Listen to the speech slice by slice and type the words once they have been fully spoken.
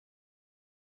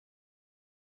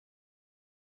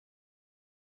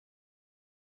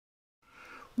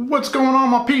What's going on,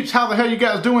 my peeps? How the hell you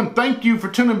guys doing? Thank you for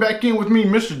tuning back in with me.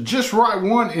 Mr. Just Right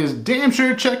 1 is damn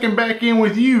sure checking back in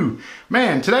with you.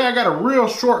 Man, today I got a real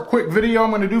short, quick video I'm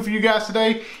going to do for you guys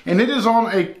today, and it is on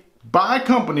a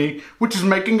company which is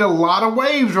making a lot of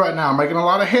waves right now, making a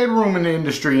lot of headroom in the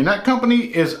industry, and that company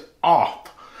is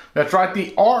OFF. That's right,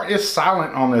 the R is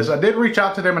silent on this. I did reach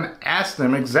out to them and ask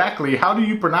them exactly how do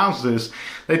you pronounce this.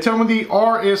 They tell me the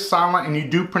R is silent and you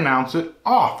do pronounce it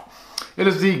OFF. It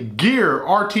is the Gear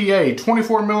RTA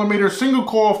 24mm single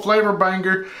coil flavor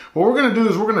banger. What we're gonna do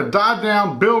is we're gonna dive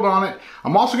down, build on it.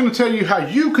 I'm also gonna tell you how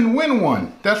you can win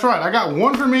one. That's right, I got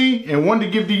one for me and one to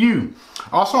give to you.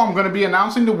 Also, I'm gonna be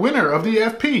announcing the winner of the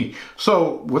FP.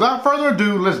 So without further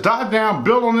ado, let's dive down,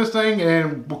 build on this thing,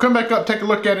 and we'll come back up, take a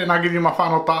look at it, and I'll give you my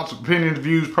final thoughts, opinions,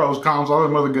 views, pros, cons, all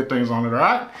them other good things on it, all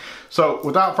right? So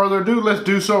without further ado, let's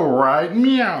do so right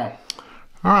meow.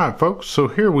 All right, folks, so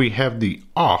here we have the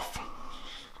OFF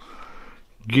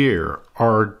Gear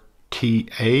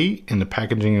RTA in the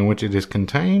packaging in which it is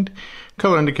contained.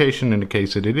 Color indication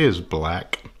indicates that it is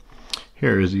black.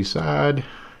 Here is the side.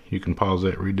 You can pause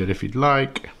that, read that if you'd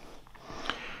like.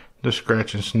 The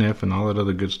scratch and sniff and all that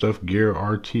other good stuff. Gear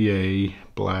RTA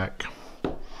black.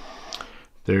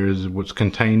 There's what's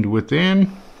contained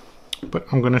within, but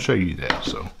I'm going to show you that.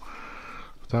 So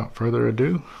without further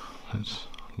ado, let's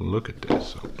look at this.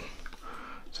 So,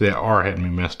 see, that R had me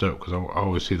messed up because I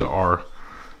always see the R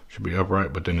should be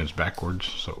upright, but then it's backwards.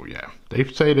 So yeah, they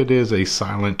say it is a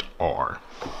silent R.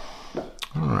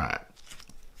 All right.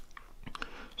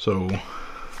 So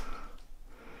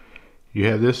you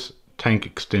have this tank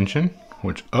extension,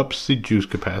 which ups the juice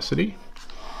capacity.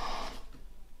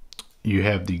 You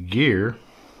have the Gear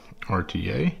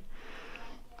RTA.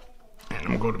 And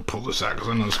I'm going to pull this out because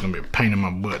I know it's going to be a pain in my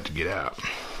butt to get out.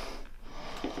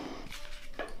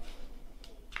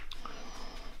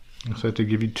 Looks like they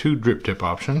give you two drip tip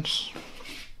options.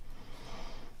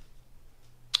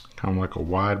 Kind of like a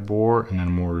wide bore and then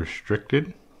more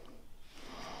restricted.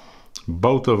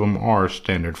 Both of them are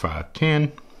standard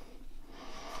 510.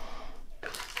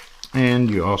 And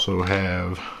you also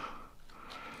have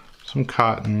some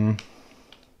cotton,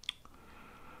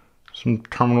 some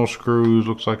terminal screws,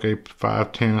 looks like a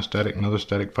 510, a static, another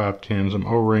static 510, some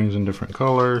O-rings in different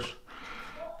colors.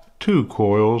 Two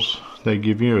coils they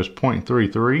give you is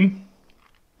 0.33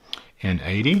 and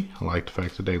 80. I like the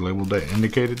fact that they labeled that,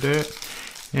 indicated that.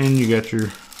 And you got your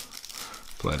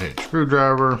flathead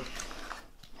screwdriver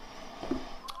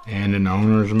and an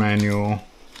owner's manual.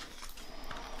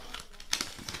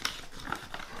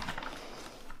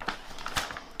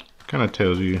 Kind of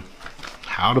tells you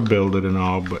how to build it and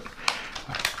all, but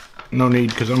no need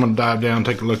because I'm going to dive down,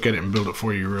 take a look at it, and build it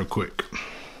for you real quick.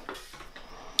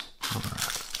 All right.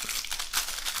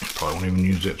 Probably won't even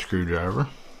use that screwdriver.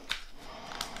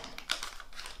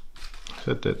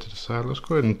 Set that to the side. Let's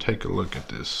go ahead and take a look at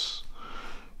this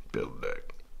build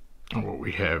deck and what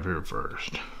we have here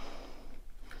first.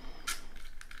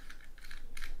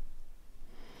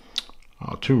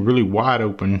 Two really wide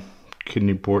open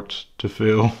kidney ports to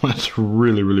fill. That's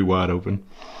really, really wide open.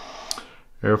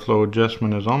 Airflow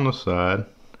adjustment is on the side.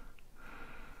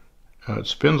 It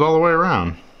spins all the way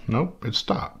around. Nope, it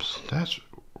stops. That's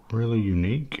really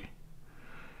unique.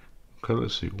 Okay,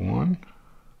 let's see. One.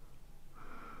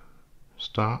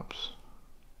 Stops.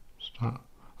 Stop.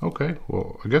 Okay,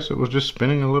 well, I guess it was just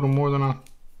spinning a little more than I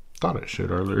thought it should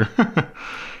earlier.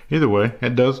 Either way,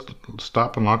 it does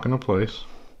stop and lock into place.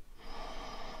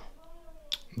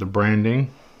 The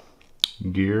branding,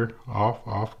 gear,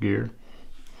 off gear.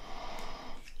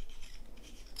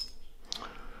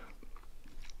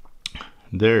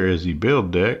 There is the build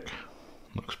deck.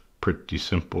 Looks pretty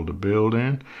simple to build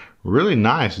in. Really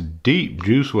nice, deep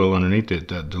juice well underneath it.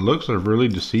 The looks are really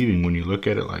deceiving when you look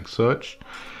at it like such.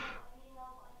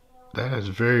 That is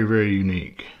very, very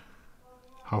unique.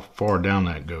 How far down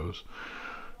that goes.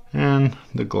 And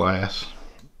the glass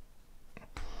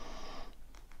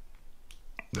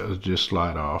does just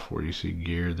slide off where you see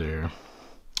gear there.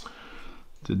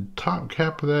 The top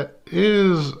cap of that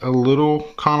is a little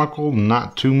conical,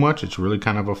 not too much. It's really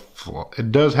kind of a flat.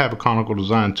 It does have a conical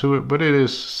design to it, but it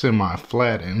is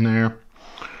semi-flat in there.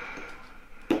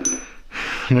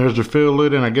 And there's the fill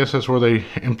lid, and I guess that's where they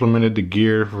implemented the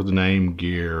gear for the name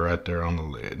Gear right there on the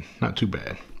lid. Not too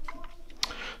bad.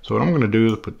 So what I'm going to do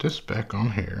is put this back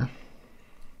on here,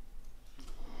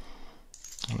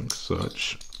 like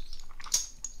such.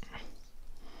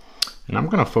 And I'm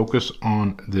going to focus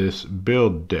on this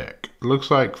build deck. It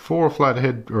looks like four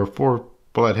flathead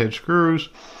screws,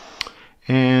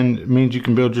 and it means you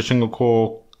can build your single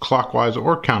coil clockwise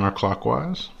or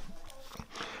counterclockwise.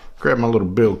 grab my little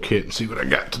build kit and see what I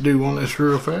got to do on this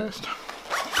real fast.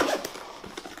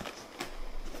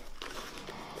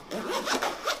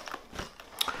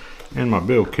 And my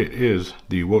build kit is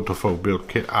the Wotofo build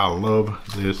kit. I love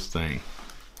this thing.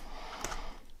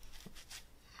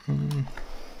 Grab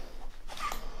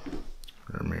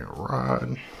me a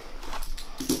rod,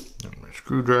 grab me a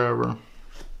screwdriver,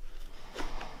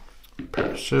 a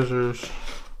pair of scissors,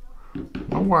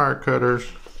 my wire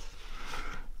cutters,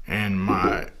 and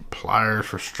my pliers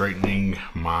for straightening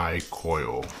my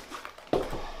coil.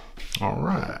 All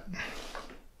right.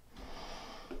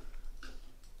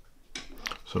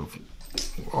 So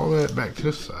all that back to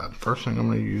this side. First thing I'm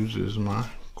going to use is my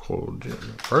coil jet.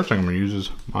 First thing I'm going to use is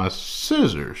my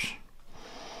scissors.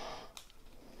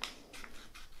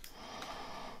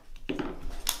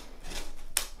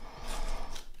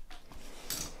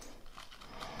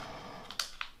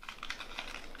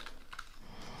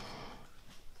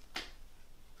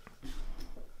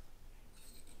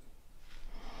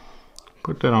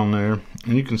 Put that on there,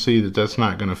 and you can see that that's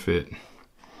not going to fit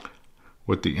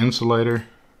with the insulator.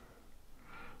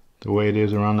 The way it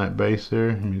is around that base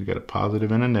there, you've got a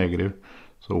positive and a negative.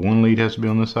 So one lead has to be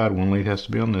on this side, one lead has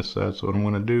to be on this side. So what I'm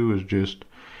going to do is just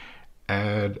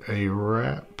add a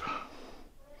wrap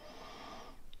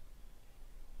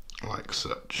like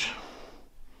such.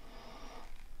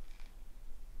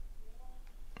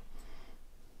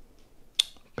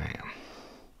 Bam.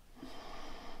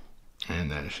 And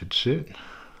that should sit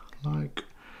like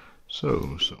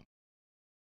so.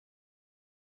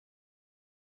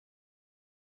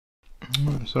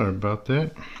 Sorry about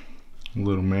that.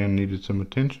 Little man needed some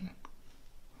attention.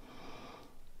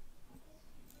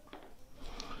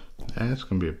 That's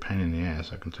gonna be a pain in the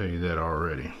ass, I can tell you that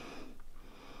already.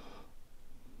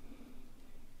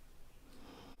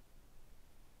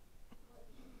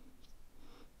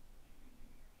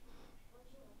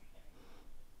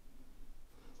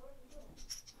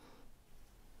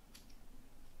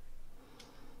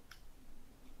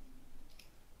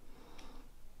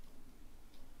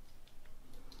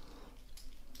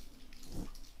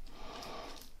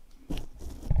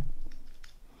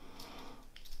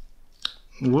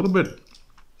 A little bit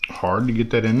hard to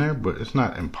get that in there, but it's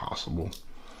not impossible.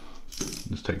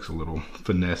 This takes a little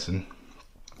finessing.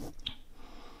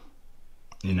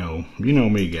 You know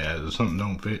me, guys. If something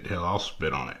don't fit, hell, I'll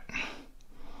spit on it.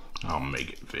 I'll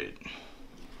make it fit.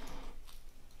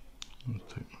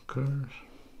 Let's take my cutters.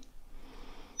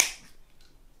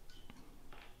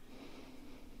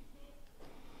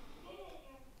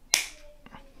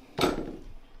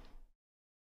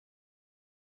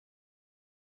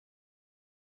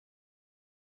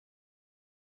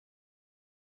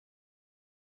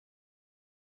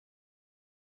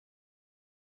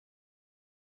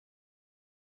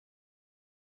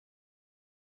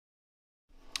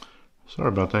 Sorry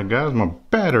about that, guys. My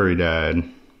battery died.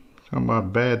 Talking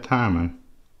about bad timing.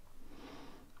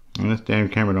 And this damn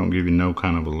camera don't give you no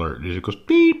kind of alert. It just goes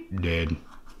beep, dead.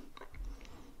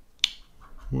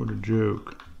 What a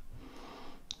joke.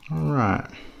 Alright.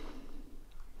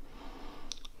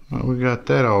 Well, we got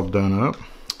that all done up.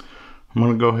 I'm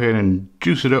going to go ahead and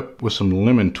juice it up with some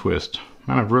lemon twist.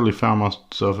 And I've really found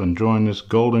myself enjoying this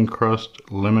Golden Crust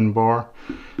lemon bar.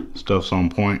 Stuff's on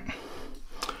point.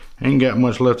 Ain't got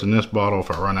much left in this bottle.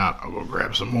 If I run out, I'll go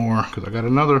grab some more because I got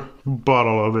another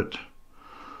bottle of it.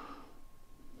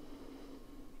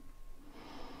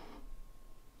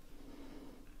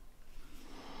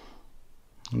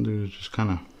 What I'll do is just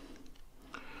kind of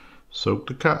soak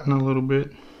the cotton a little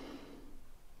bit.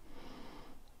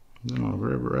 Then I'll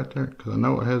grab it right there because I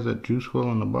know it has that juice well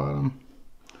on the bottom.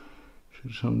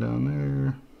 Shoot some down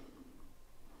there.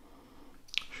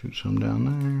 Shoot some down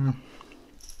there.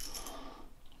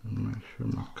 And make sure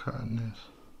my cotton is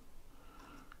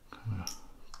kind of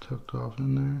tucked off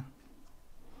in there.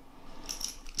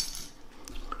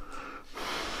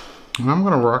 And I'm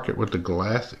going to rock it with the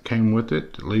glass that came with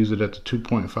it. It leaves it at the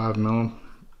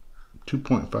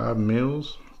 2.5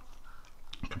 mils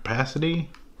capacity.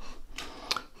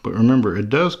 But remember, it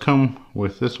does come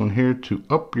with this one here to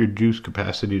up your juice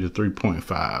capacity to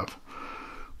 3.5.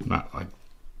 Not like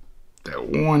that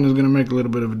one is going to make a little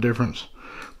bit of a difference.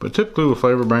 But typically with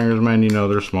flavor bangers, man, you know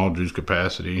they're small juice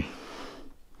capacity.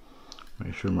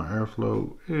 Make sure my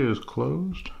airflow is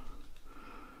closed.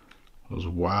 Those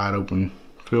wide open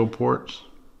fill ports.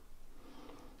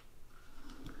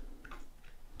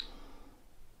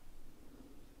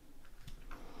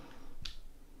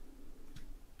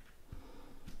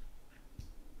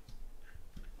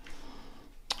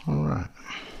 All right.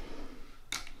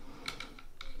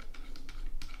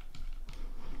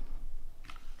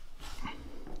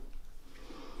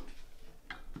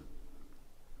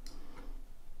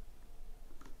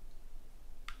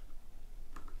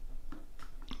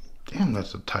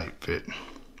 That's a tight fit.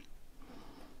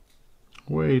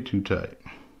 Way too tight.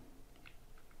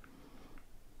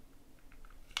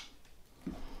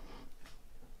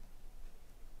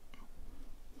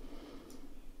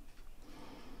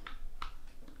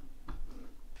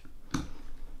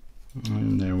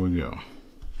 And there we go.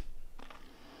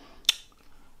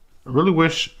 I really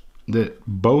wish that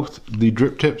both the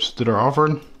drip tips that are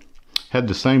offered had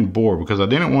the same bore, because I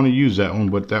didn't want to use that one,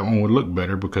 but that one would look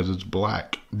better because it's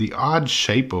black. The odd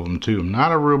shape of them too. I'm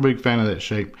not a real big fan of that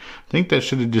shape. I think that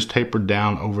should have just tapered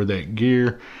down over that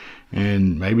gear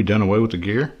and maybe done away with the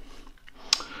gear.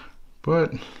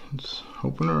 But let's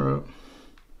open her up.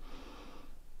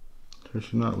 So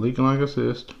she's not leaking like I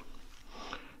said.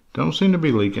 Don't seem to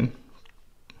be leaking.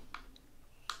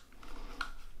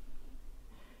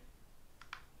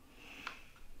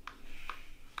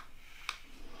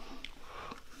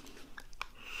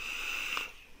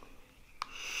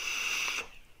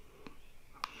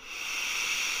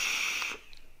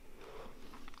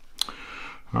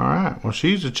 Alright, well,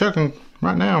 she's a chucking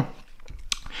right now.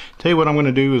 Tell you what I'm going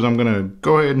to do is I'm going to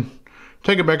go ahead and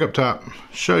take it back up top,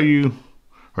 show you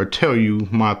or tell you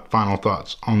my final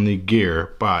thoughts on the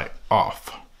gear by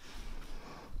OFF.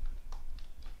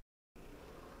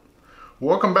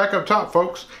 Welcome back up top,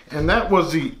 folks, and that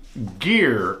was the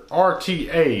gear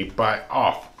RTA by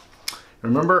OFF.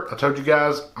 Remember, I told you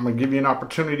guys I'm going to give you an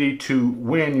opportunity to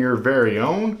win your very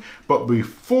own, but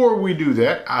before we do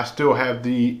that, I still have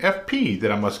the FP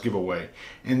that I must give away.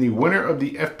 And the winner of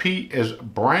the FP is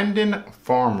Brandon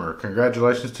Farmer.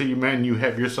 Congratulations to you, man. You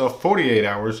have yourself 48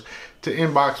 hours to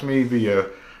inbox me via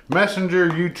Messenger,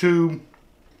 YouTube,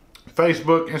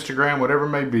 Facebook, Instagram, whatever it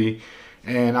may be,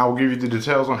 and I will give you the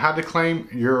details on how to claim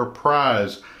your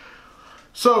prize.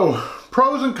 So,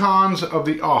 pros and cons of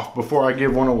the OFF before I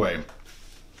give one away.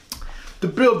 The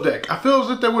build deck. I feel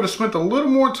as if they would have spent a little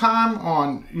more time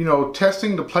on,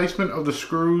 testing the placement of the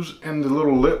screws and the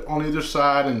little lip on either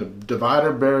side and the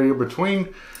divider barrier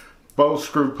between both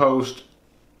screw posts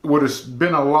would have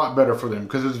been a lot better for them,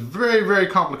 because it's very, very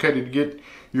complicated to get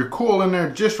your coil in there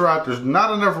just right. There's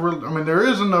not enough there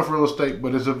is enough real estate,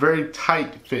 but it's a very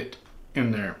tight fit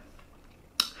in there.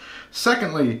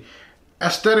 Secondly,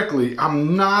 aesthetically,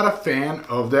 I'm not a fan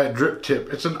of that drip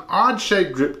tip. It's an odd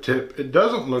shaped drip tip. It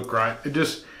doesn't look right. It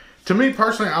just, to me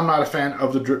personally, I'm not a fan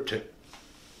of the drip tip.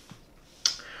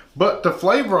 But the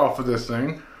flavor off of this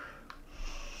thing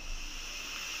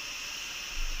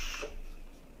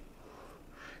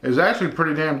is actually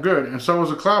pretty damn good, and so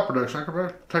is the cloud production. I could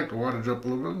probably take the wattage up a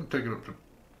little bit and take it up to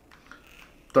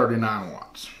 39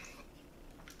 watts.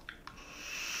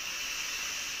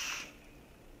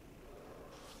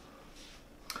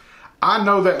 I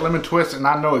know that lemon twist, and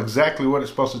I know exactly what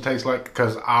it's supposed to taste like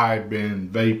because I've been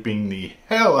vaping the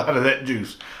hell out of that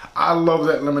juice. I love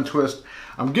that lemon twist.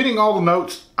 I'm getting all the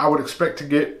notes I would expect to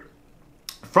get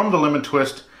from the lemon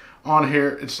twist on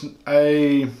here. It's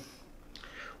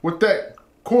with that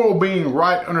coil being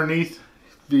right underneath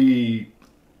the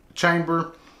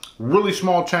chamber, really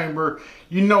small chamber,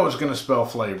 you know it's going to spell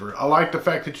flavor. I like the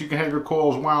fact that you can have your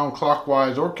coils wound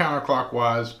clockwise or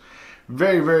counterclockwise.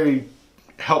 Very, very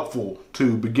helpful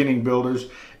to beginning builders.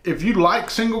 If you like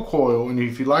single coil, and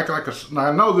if you like now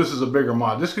I know this is a bigger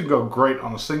mod. This could go great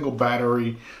on a single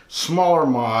battery, smaller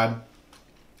mod.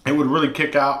 It would really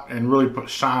kick out and really put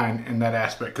shine in that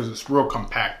aspect because it's real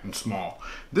compact and small.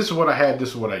 This is what I had. This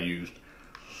is what I used.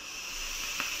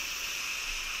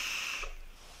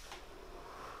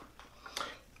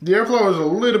 The airflow is a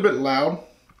little bit loud,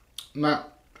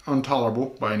 not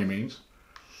intolerable by any means.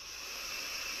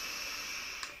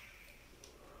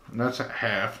 And that's at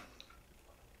half.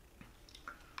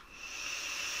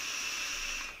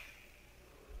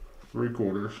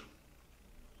 Three-quarters.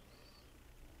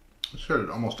 Set it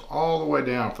almost all the way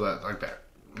down for that, like that.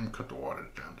 Let me cut the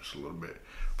wattage down just a little bit.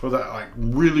 For that, like,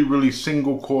 really, really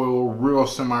single coil, real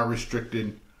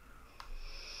semi-restricted.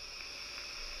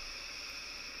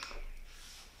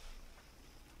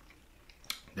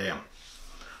 Damn.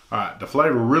 Alright, the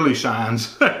flavor really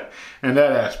shines in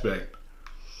that aspect.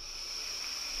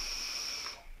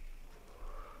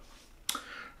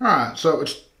 Alright, so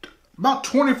it's about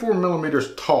 24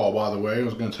 millimeters tall, by the way. I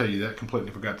was going to tell you that.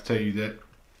 Completely forgot to tell you that.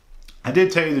 I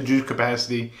did tell you the juice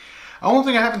capacity. The only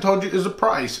thing I haven't told you is the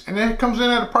price. And it comes in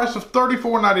at a price of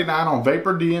 $34.99 on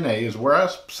Vapor DNA is where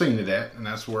I've seen it at. And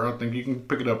that's where I think you can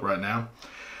pick it up right now.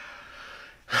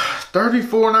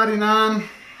 $34.99.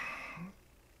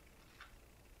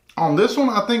 On this one,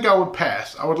 I think I would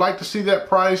pass. I would like to see that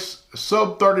price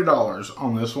sub $30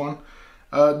 on this one.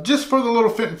 Just for the little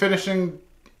fit and finishing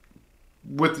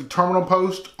with the terminal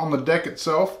post on the deck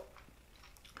itself.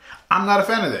 I'm not a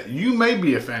fan of that. You may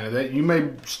be a fan of that. You may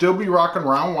still be rocking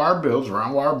round wire builds.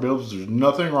 Round wire builds, there's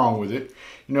nothing wrong with it.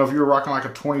 You know, if you're rocking like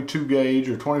a 22 gauge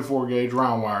or 24 gauge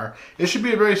round wire, it should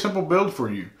be a very simple build for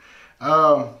you.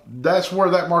 That's where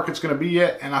that market's going to be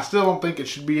at, and I still don't think it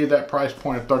should be at that price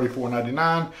point of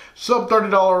 $34.99. Sub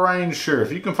 $30 range, sure.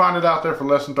 If you can find it out there for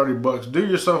less than 30 bucks, do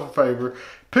yourself a favor.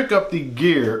 Pick up the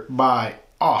gear by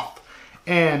OFF,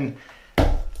 and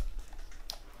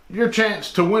your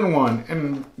chance to win one.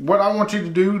 And what I want you to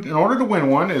do in order to win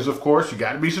one is, of course, you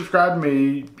got to be subscribed to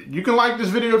me. You can like this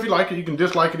video if you like it. You can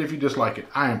dislike it if you dislike it.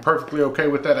 I am perfectly okay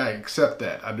with that. I accept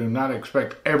that. I do not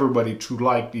expect everybody to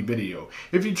like the video.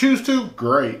 If you choose to,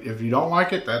 great. If you don't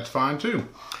like it, that's fine too.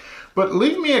 But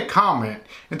leave me a comment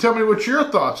and tell me what your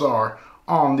thoughts are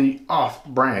on the OFF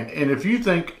brand, and if you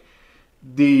think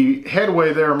the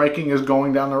headway they're making is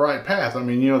going down the right path. I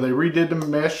mean, you know, they redid the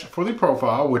mesh for the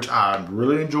profile, which I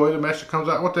really enjoy the mesh that comes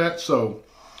out with that. So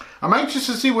I'm anxious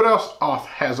to see what else OFF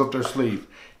has up their sleeve.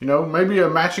 You know, maybe a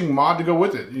matching mod to go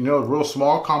with it. You know, a real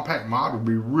small compact mod would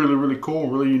be really, really cool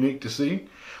and really unique to see.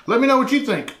 Let me know what you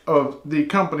think of the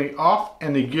company OFF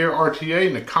and the Gear RTA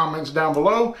in the comments down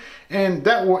below, and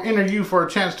that will enter you for a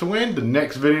chance to win. The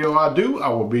next video I do, I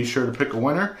will be sure to pick a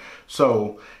winner.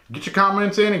 So get your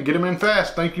comments in and get them in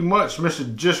fast. Thank you much.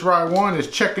 Mr. Just Right 1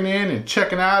 is checking in and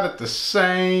checking out at the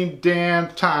same damn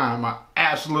time. I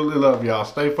absolutely love y'all.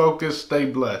 Stay focused, stay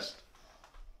blessed.